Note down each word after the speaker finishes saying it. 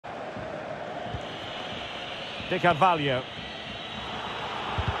De Carvalho.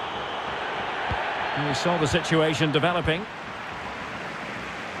 We saw the situation developing.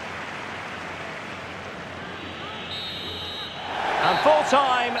 And full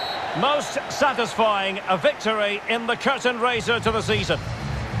time, most satisfying, a victory in the curtain raiser to the season.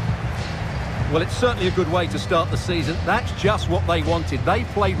 Well, it's certainly a good way to start the season. That's just what they wanted. They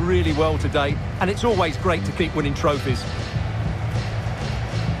played really well today, and it's always great to keep winning trophies.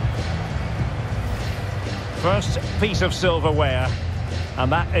 First piece of silverware,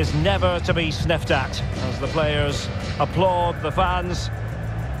 and that is never to be sniffed at, as the players applaud the fans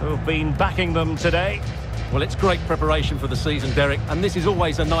who've been backing them today. Well, it's great preparation for the season, Derek, and this is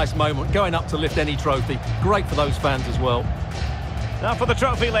always a nice moment, going up to lift any trophy. Great for those fans as well. Now for the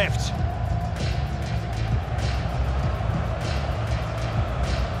trophy lift.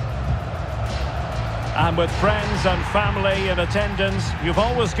 And with friends and family in attendance, you've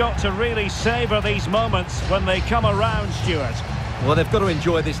always got to really savour these moments when they come around, Stuart. Well, they've got to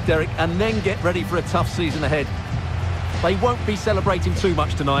enjoy this, Derek, and then get ready for a tough season ahead. They won't be celebrating too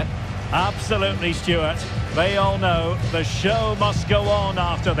much tonight. Absolutely, Stuart. They all know the show must go on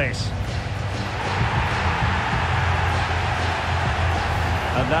after this.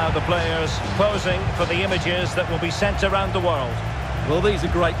 And now the players posing for the images that will be sent around the world. Well, these are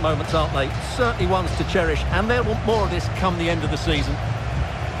great moments, aren't they? Certainly ones to cherish, and they'll want more of this come the end of the season.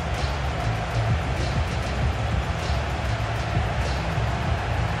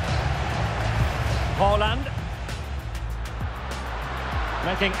 Haaland.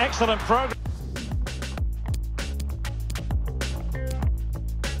 Making excellent progress.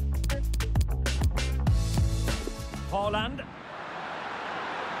 Haaland.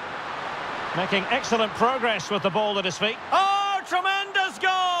 Making excellent progress with the ball at his feet. Oh! Tremendous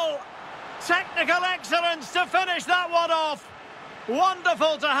goal! Technical excellence to finish that one off.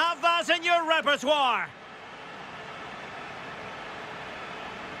 Wonderful to have that in your repertoire.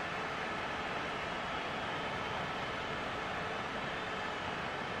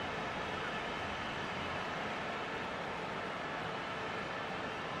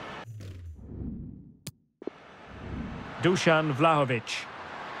 Dusan Vlahovic.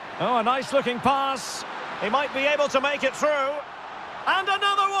 Oh, a nice looking pass. He might be able to make it through. And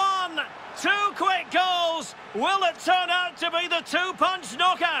another one! 2 quick goals! Will it turn out to be the two-punch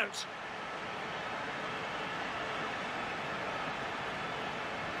knockout?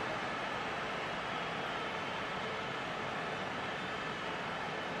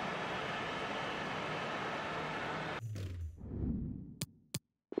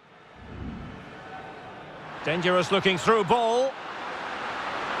 Dangerous looking through ball.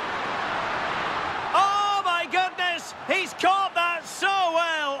 He's caught that so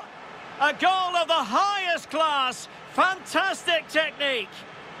well. A goal of the highest class. Fantastic technique.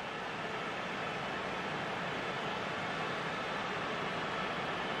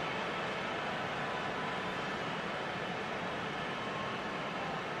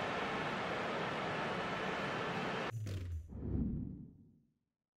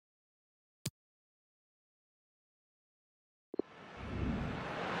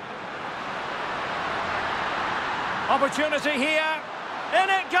 Opportunity here. In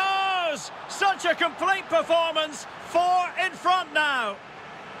it goes! Such a complete performance. 4 in front now.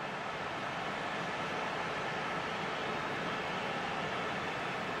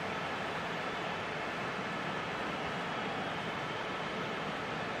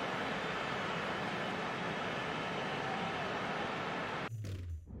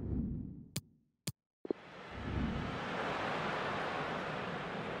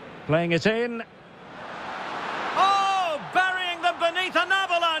 Playing it in. Beneath an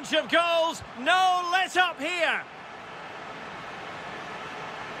avalanche of goals, no let up here.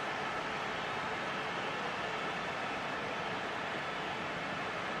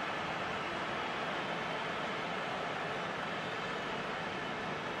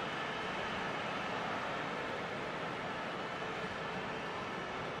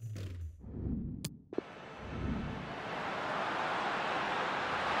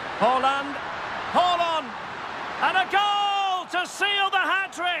 Haaland, and a goal to seal the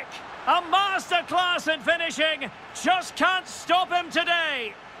hat-trick. A masterclass in finishing. Just can't stop him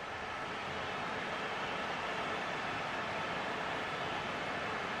today.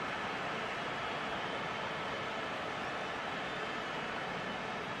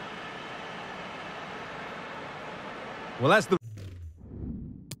 Well, that's the...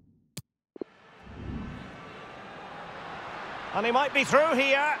 And he might be through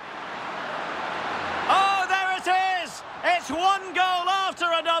here. Oh, there it is! It's one goal after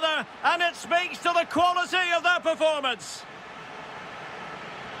another, and it speaks to the quality of their performance.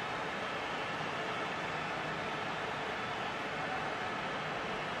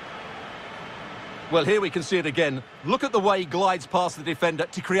 Well, here we can see it again. Look at the way he glides past the defender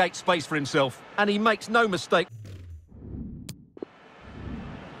to create space for himself. And he makes no mistake.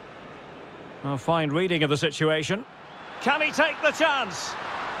 A fine reading of the situation. Can he take the chance?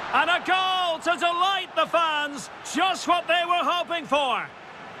 And a goal to delight the fans. Just what they were hoping for.